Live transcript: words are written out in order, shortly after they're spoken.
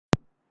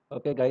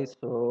Okay guys,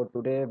 so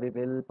today we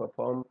will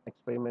perform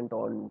experiment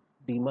on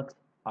DMUX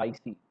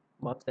IC,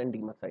 MUX and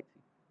DMUX IC.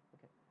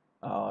 Okay.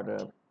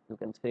 Or you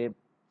can say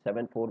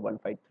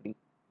 74153.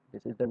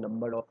 This is the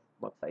number of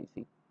MUX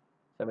IC.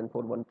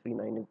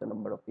 74139 is the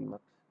number of DMUX.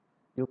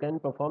 You can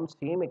perform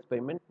same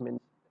experiment,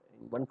 means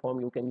in one form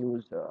you can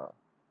use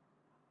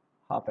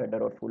half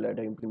adder or full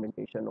adder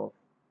implementation of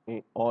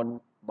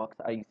on MUX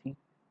IC,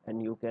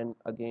 and you can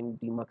again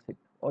demux it,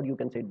 or you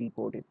can say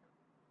decode it.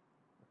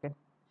 Okay,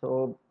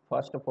 so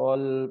first of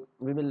all,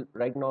 we will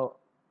right now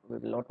we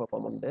will not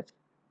perform on this.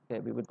 Okay,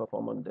 we will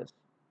perform on this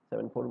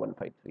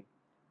 74153,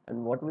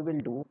 and what we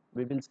will do,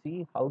 we will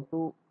see how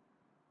to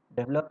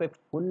develop a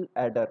full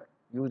adder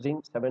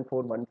using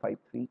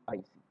 74153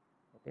 IC.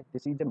 Okay,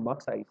 this is the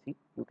MUX IC.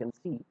 You can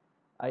see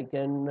I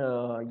can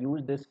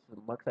use this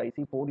MUX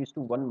IC. 4 is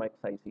to 1 MUX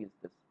IC is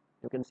this.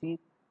 You can see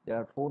there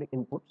are 4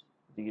 inputs: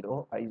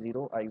 0,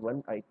 I0,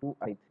 I1, I2,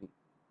 I3.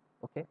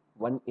 Okay,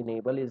 one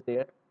enable is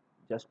there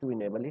just to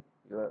enable it.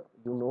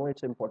 You know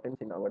its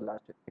importance. In our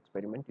last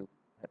experiment you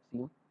have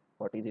seen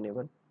what is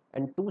enable,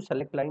 and 2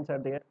 select lines are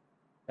there,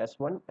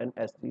 S1 and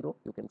S0.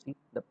 You can see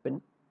the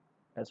pin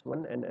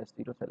S1 and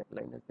S0 select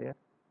line is there.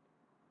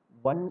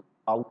 One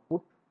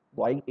output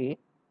YA,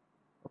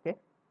 okay,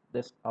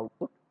 this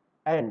output,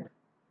 and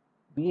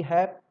we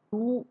have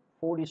two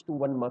 4 is to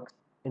 1 mux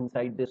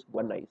inside this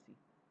one IC.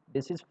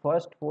 This is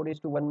first 4 is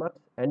to 1 mux,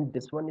 and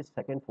this one is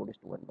second 4 is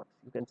to 1 mux.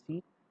 You can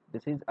see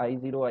this is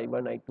I0, I1,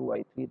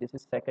 I2, I3. This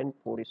is second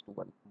 4 is to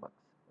 1 mux.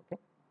 Okay,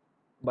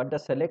 but the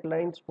select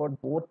lines for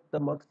both the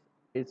mux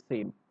is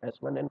same,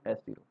 S1 and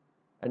S0,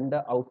 and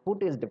the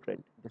output is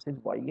different. This is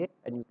YA,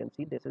 and you can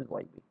see this is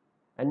YB,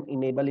 and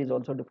enable is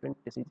also different.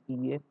 This is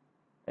EA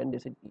and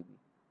this is EB.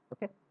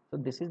 Okay, so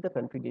this is the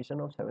configuration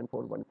of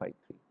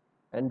 74153,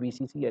 and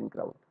VCC and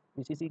ground.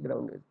 VCC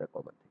ground is the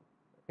common thing.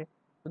 Okay,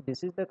 so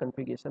this is the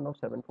configuration of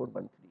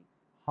 7413.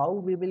 How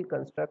we will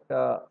construct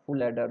a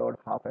full adder or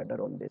half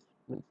adder on this?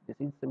 Means this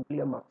is simply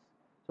a mux.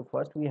 So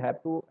first we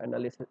have to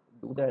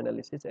do the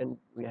analysis, and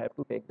we have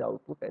to take the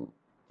output and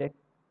check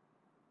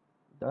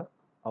the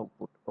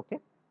output. Okay,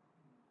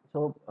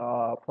 so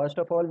first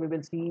of all we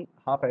will see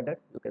half adder.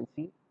 You can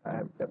see I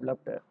have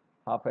developed a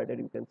half adder.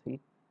 You can see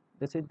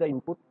this is the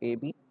input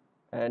AB,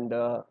 and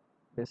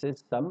this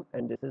is sum,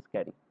 and this is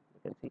carry.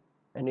 You can see,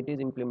 and it is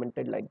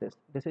implemented like this.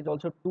 This is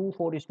also two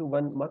 4 is to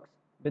 1 mux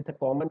with a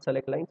common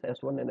select lines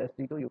S1 and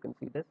S0. You can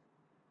see this,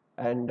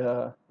 and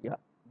yeah,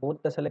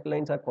 both the select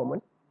lines are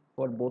common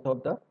for both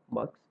of the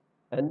mux,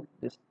 and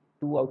this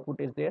 2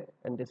 output is there,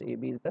 and this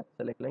AB is the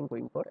select line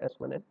going for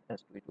S1 and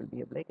S2. It will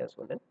behave like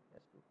S1 and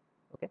S2.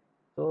 Okay,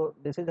 so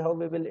this is how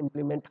we will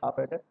implement half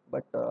adder,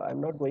 but I'm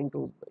not going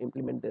to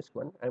implement this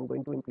one. I'm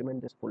going to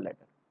implement this full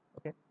adder.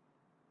 Okay,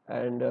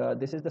 and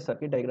this is the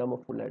circuit diagram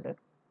of full adder.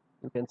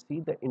 You can see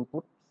the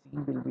input C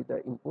will be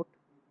the input.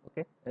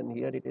 Okay, and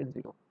here it is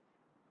 0,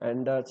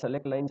 and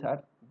select lines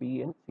are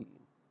B and C.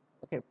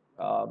 Okay,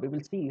 we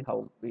will see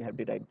how we have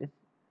derived this.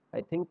 I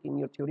think in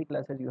your theory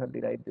classes you have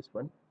derived this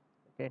one.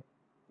 Okay,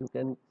 you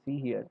can see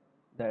here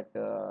that I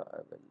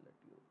will let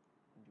you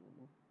zoom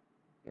in.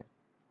 Okay,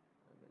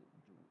 I will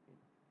zoom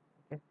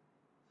in. Okay,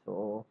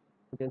 so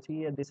you can see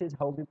here this is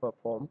how we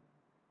perform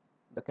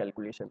the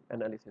calculation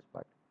analysis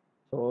part.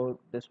 So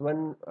this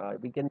one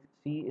we can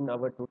see in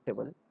our truth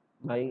table.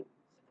 My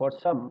For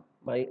sum,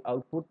 my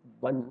output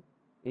 1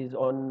 is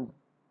on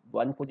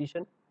 1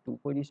 position, 2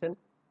 position,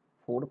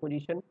 4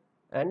 position,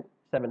 and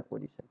 7th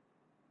position.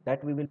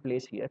 That we will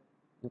place here.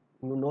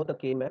 You know the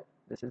K map.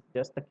 This is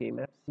just the K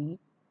map C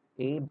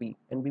A B,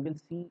 and we will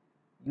see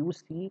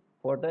use C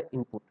for the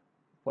input,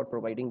 for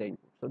providing the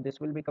input. So this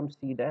will become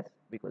C dash,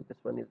 because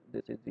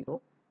this is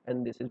 0,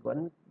 and this is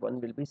 1.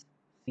 1 will be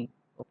C.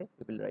 Okay,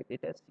 we will write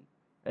it as C,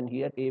 and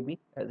here AB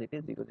as it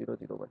is 0 0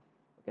 0 1.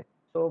 Okay,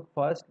 so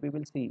first we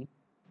will see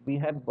we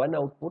have one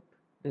output,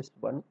 this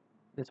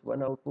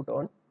one output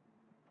on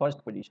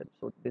first position.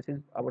 So this is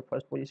our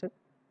first position,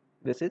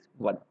 this is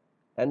 1,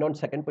 and on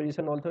second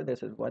position also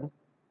this is 1,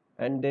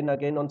 and then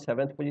again on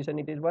 7th position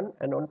it is 1,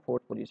 and on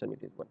 4th position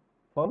it is 1.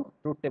 From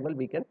truth table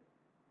we can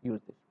use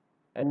this,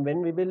 and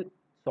when we will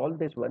solve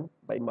this one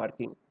by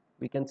marking,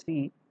 we can see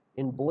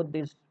in both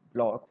this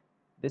block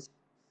this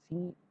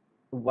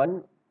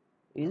C1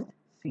 is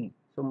C,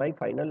 so my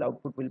final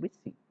output will be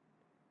C.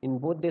 In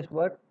both this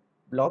word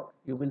block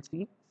you will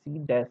see C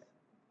dash.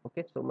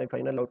 Okay, so my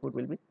final output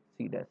will be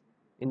C dash.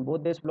 In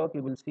both this block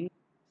you will see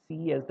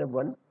C as the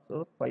 1,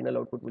 so final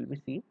output will be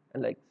C,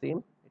 and like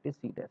same it is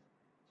C dash.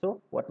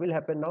 So what will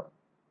happen now?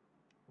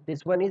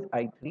 This one is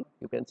I3.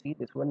 You can see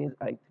this one is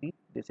I3,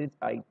 this is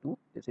I2,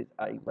 this is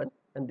I1,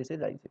 and this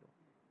is I0.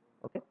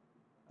 Okay,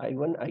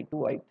 I1,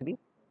 I2, I3,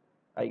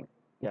 I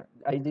yeah,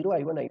 I0,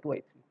 I1, I2,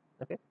 I3.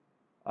 Okay,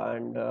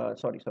 and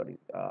sorry,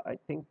 I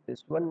think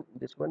this one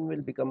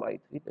will become I3.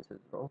 This is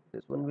wrong.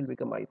 This one will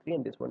become I3,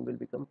 and this one will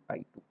become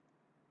I2.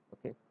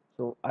 Okay,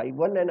 so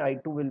I1 and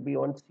I2 will be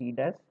on C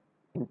dash,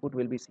 input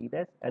will be C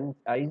dash, and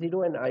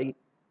I0 and I3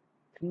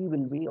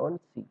 will be on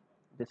C.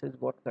 This is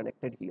what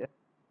connected here.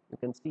 You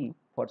can see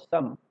for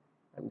sum,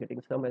 I'm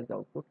getting sum as the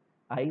output.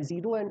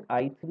 I0 and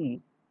I3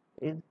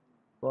 is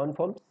gone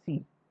from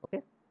C.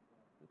 Okay,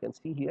 you can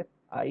see here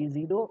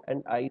I0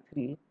 and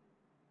I3.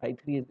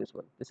 I3 is this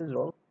one. This is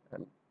wrong.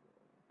 I'm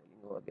telling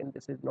you again.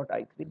 This is not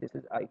I3. This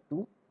is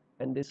I2,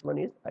 and this one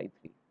is I3.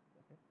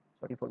 Okay,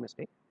 sorry for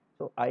mistake.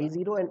 So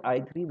I0 and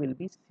I3 will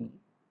be C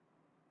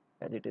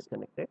as it is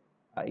connected.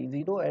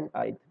 I0 and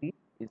I3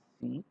 is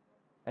C,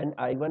 and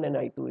I1 and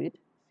I2 is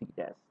C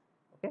dash.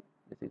 Okay,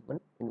 this is one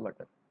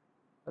inverter.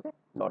 Okay,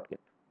 not get.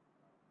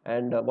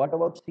 And what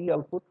about C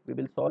output? We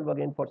will solve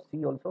again for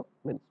C also,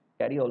 means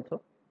carry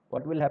also.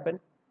 What will happen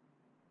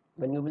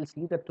when you will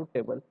see the truth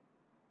table?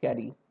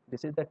 Carry,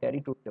 this is the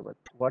carry truth table.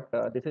 What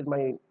this is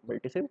my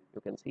multisim,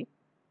 you can see.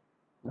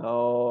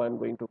 Now I'm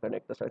going to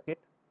connect the circuit.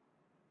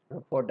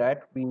 For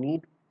that we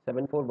need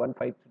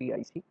 74153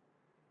 IC.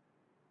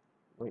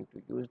 Going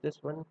to use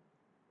this one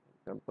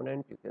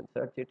component. You can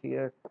search it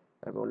here.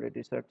 I've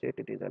already searched it.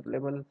 It is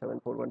available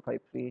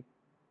 74153,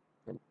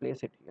 and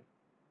place it here.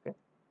 Okay,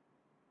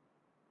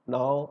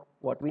 now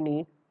what we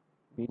need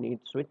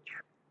switch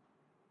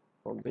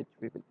from which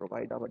we will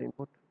provide our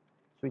input.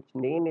 Switch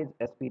name is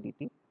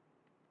SPDT.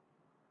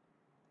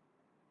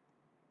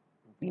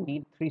 We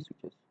need three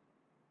switches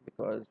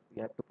because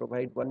we have to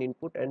provide one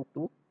input and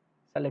two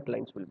select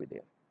lines will be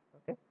there.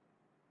 Okay,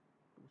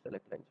 two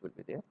select lines will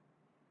be there.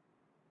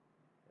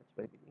 That's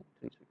why we need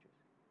three switches.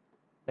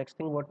 Next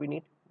thing what we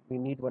need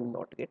one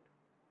NOT gate.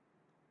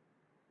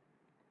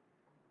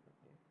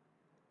 Okay,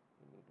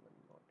 we need one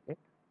NOT gate.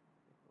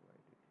 We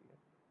provide it here.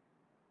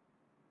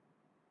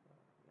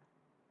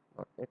 Yeah,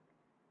 NOT gate.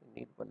 We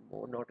need one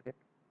more NOT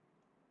gate.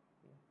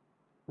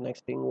 Yeah.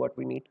 Next thing what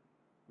we need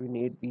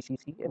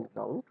VCC and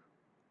ground.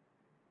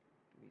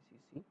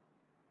 VCC.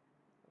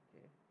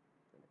 Okay,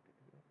 connected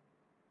here.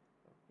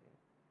 Okay,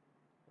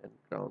 and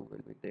ground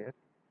will be there.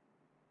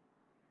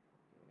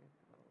 Okay,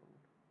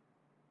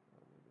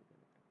 ground will be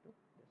connected to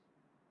this.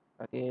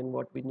 Again,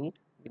 what we need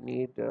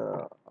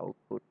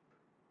output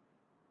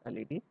LED.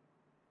 Okay,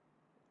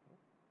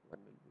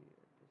 one will be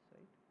at this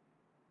side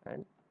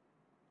and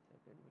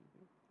second will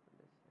be on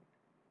this side.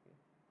 Okay,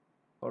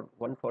 or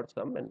one for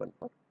sum and one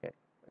for carry.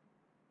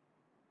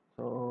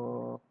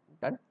 So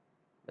done,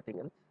 nothing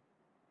else.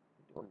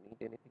 We don't need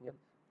anything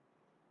else.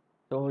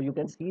 So you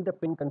can see the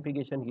pin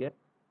configuration here.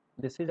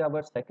 This is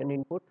our second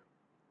input.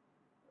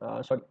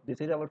 Sorry, this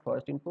is our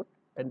first input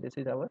and this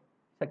is our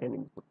second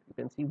input. You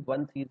can see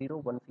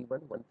 1C0, 1C1,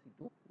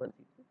 1C2,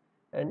 1C3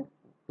 and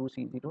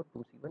 2C0,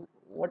 2C1.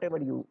 Whatever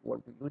you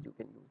want to use, you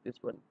can use this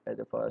one as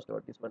a first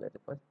or this one as a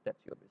first.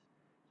 That's your wish.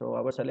 So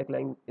our select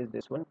line is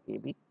this one,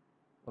 AB.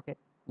 Okay,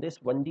 this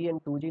 1G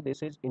and 2G,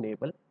 this is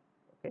enable.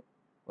 Okay,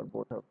 for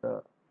both of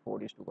the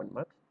 4:1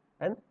 MUX,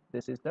 and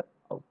this is the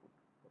output.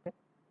 Okay,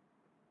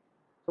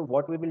 so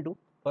what we will do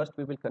first,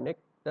 we will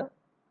connect the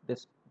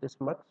this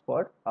MUX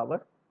for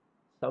our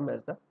sum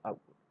as the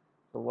output.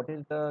 So what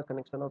is the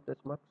connection of this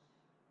MUX?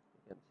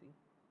 You can see,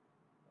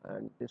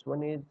 and this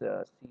one is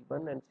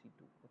C1 and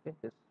C2. Okay,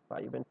 this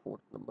 5 and 4th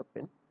number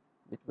pin,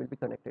 which will be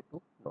connected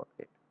to NOT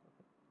gate.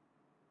 Okay.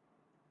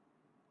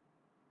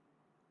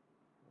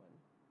 One,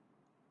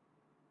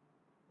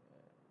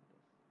 and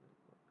this will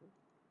go to,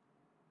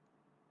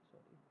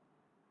 sorry,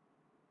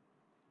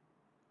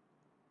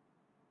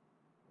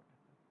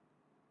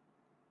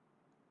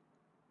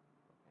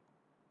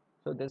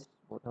 so this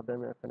both of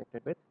them are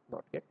connected with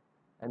NOT gate,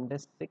 and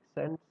this 6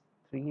 and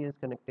 3 is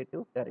connected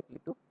to directly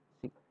to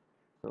C.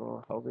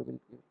 So how we will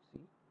give C?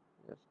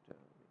 Just wait.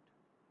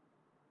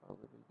 How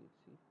we will give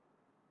C?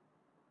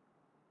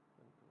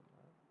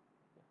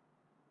 Yeah.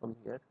 From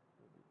here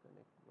we will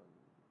connect one.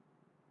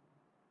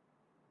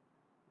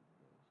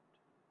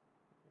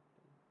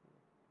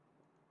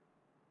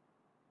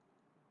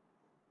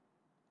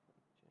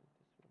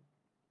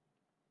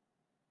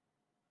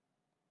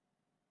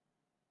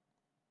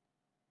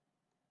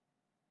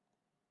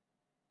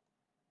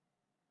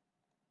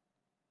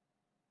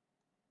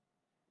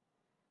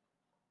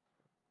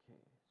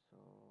 Change this one. Okay, so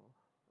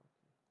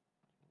okay,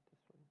 change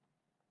this one.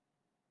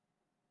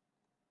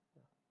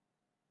 Yeah,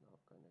 now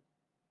connect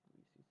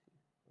VCC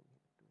from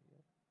here to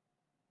here,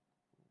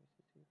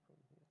 VCC from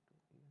here to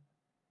here,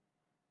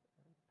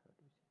 and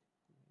third VCC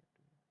from here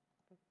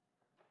to here.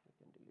 Okay, you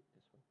can delete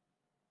this one.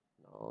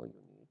 Now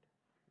you need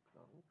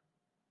ground.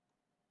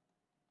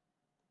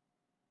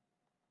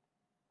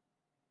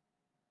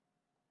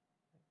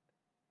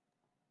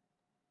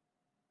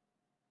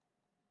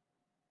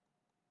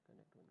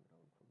 Connect one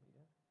ground from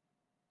here.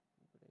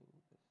 Bring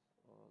this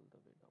all the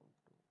way down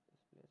to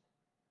this place.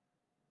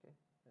 Okay,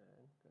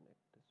 and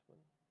connect this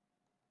one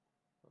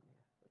from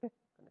here. Okay,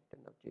 connect,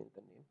 and now change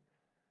the name.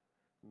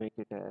 Make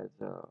it as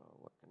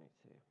what can I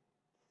say?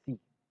 C.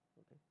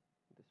 Okay,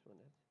 this one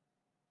is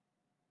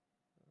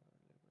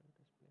level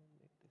display.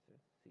 Make this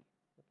as C.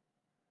 Okay,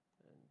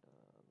 and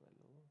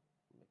value,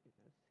 make it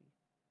as C.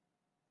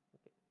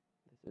 Okay,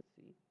 this is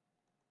C.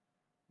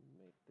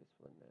 Make this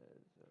one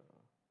as A.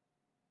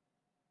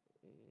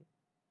 Okay,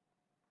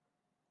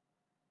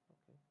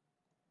 this is A,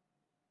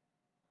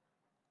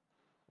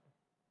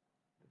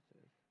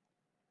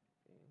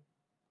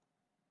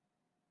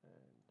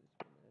 and this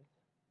one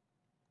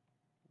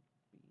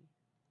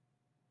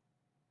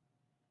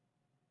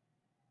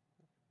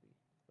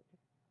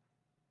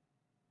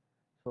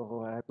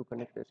So I have to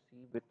connect the C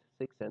with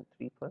 6 and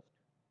 3 first.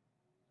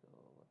 So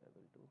what I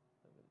will do,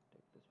 I will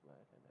take this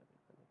wire and I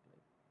will connect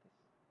like this.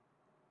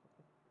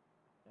 Okay.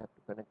 I have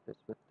to connect this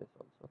with this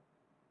also.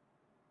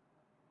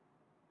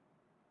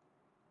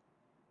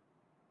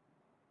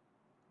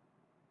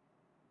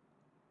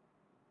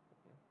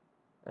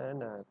 Okay.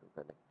 And I have to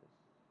connect this.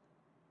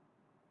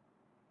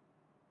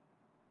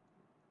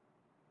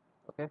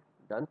 Okay,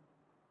 done.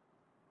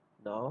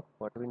 Now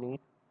what we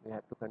need, we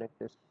have to connect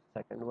this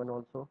second one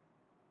also.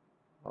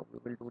 How we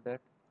will do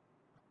that?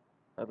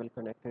 I will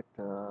connect it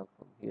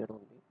from here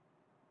only,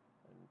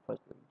 and first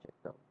we will check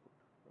the output.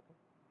 Okay.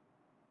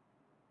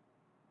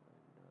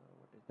 And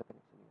what is the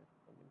connection here?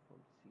 Coming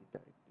from C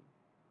directly.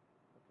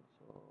 Okay,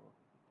 so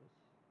this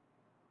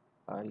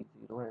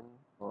I0 and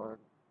or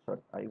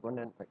sorry I1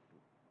 and I2.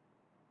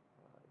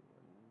 I1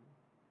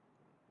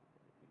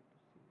 connected to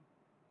C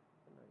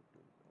and I2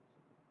 is also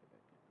connected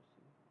directly to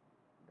C.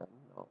 Done.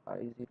 Now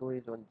I0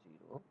 is on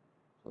 0,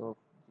 so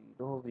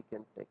 0 we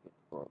can take it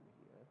from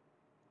here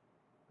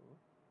to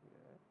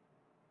here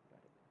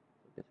directly.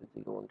 So this is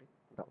 0 only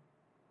down,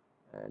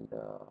 and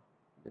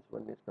this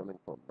one is coming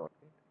from not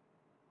gate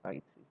I3. I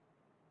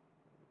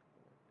will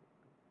connect it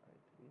to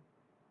I3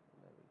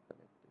 and I will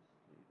connect this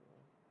 0.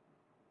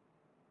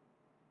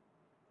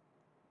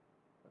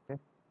 Okay,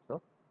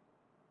 so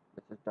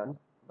this is done.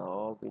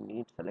 Now we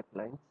need select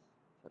lines.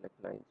 Select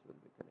lines will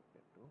be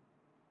connected to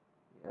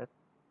here.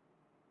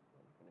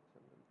 One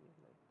connection will be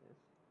like this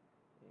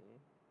A,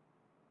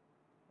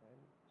 and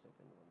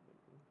second one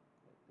will be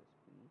like this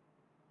B.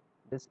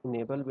 This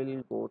enable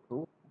will go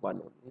to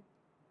 1 only,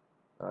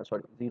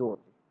 sorry 0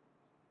 only.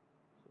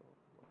 So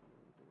what we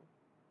will do,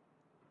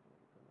 we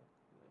will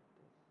connect like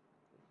this.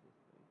 This is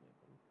the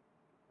enable,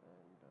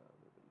 and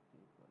we will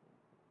keep one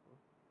input to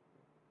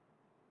here.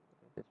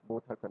 Okay, this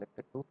both are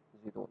connected to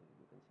 0 only.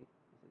 You can see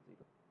this is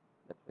 0.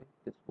 That's why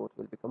this both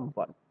will become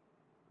 1.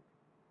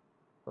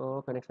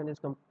 So connection is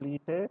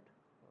completed.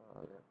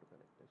 We have to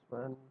connect this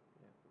one.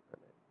 We have to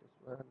connect this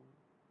one.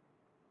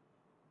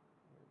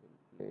 We will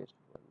place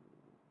one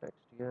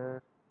text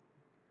here,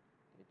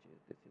 which is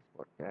this is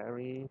for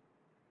carry,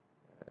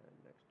 and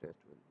next test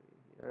will be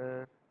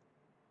here.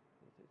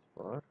 This is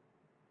for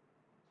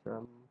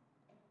sum.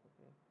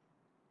 Okay,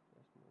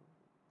 let's move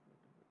a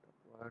little bit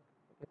upward.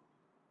 Okay,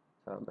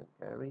 sum and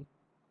carry,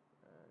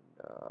 and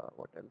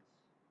what else?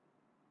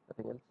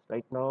 Nothing else.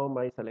 Right now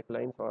my select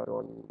lines are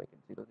on make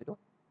it 0 0,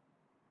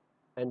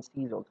 and C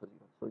is also 0.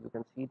 So you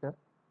can see that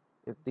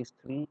if these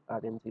three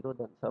are in 0,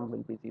 then sum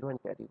will be 0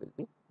 and carry will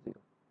be 0.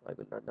 I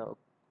will run the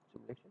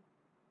simulation,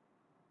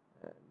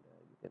 and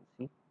you can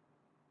see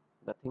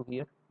nothing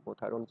here.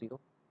 Both are on 0.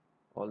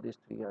 All these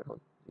three are on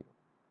 0.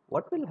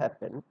 What will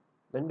happen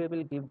when we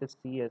will give this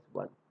C as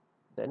 1?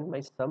 Then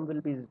my sum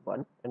will be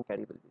 1 and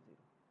carry will be 0.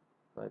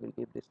 So I will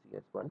give this C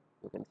as 1.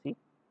 You can see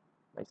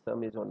my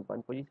sum is on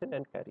 1 position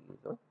and carry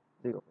is on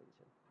 0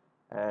 position.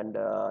 And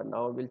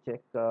now we'll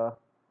check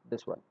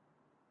this one.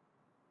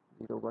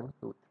 0 1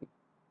 2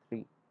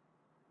 3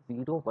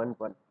 3 0 1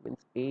 1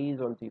 means A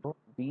is on 0,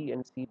 B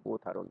and C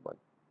both are on 1.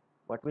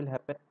 What will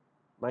happen?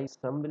 My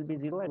sum will be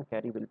 0 and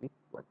carry will be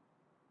 1.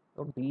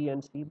 So B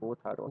and C both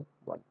are on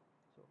 1.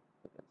 So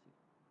you can see,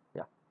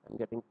 yeah, I'm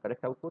getting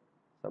correct output.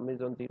 Sum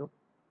is on 0,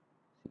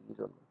 C is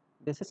on 1.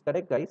 This is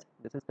correct, guys.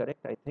 This is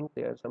correct. I think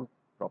there is some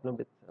problem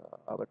with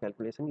our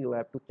calculation. You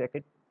have to check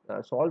it,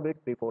 solve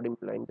it before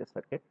implying this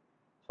circuit.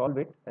 Solve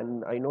it,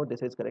 and I know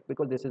this is correct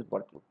because this is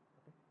working.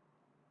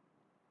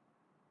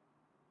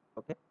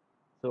 Okay,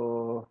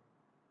 so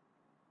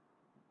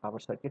our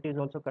circuit is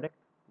also correct.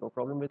 No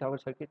problem with our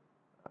circuit.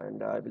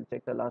 And I will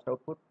check the last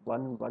output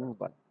 1 1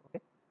 1.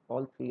 Okay,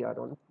 all three are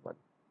on 1.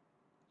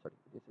 Sorry,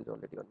 this is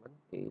already on 1.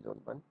 A is on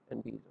 1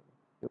 and B is on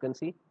 1. You can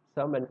see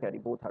sum and carry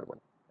both are 1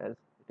 as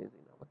it is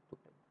in our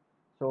total.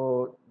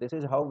 So this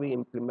is how we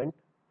implement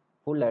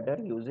full ladder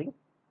using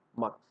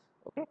MUX.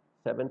 Okay,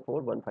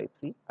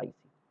 74153 IC.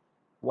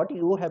 What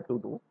you have to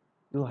do,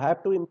 you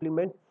have to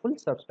implement full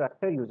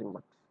subtractor using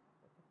MUX.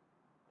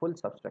 Full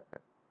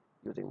subtractor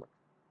using MUX.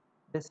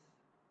 This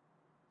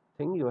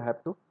thing you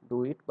have to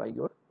do it by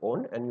your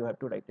own, and you have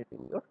to write it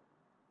in your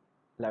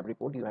lab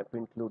report. You have to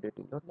include it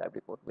in your lab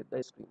report with the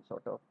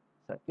screenshot of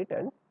circuit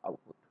and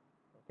output.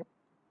 Okay,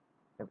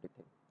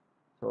 everything.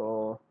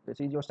 So this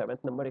is your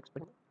 7th number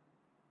experiment.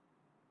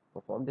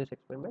 Perform this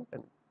experiment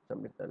and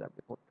submit the lab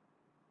report.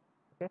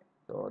 Okay,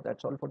 so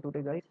that's all for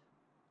today, guys.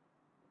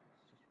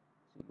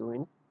 See you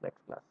in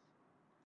next class.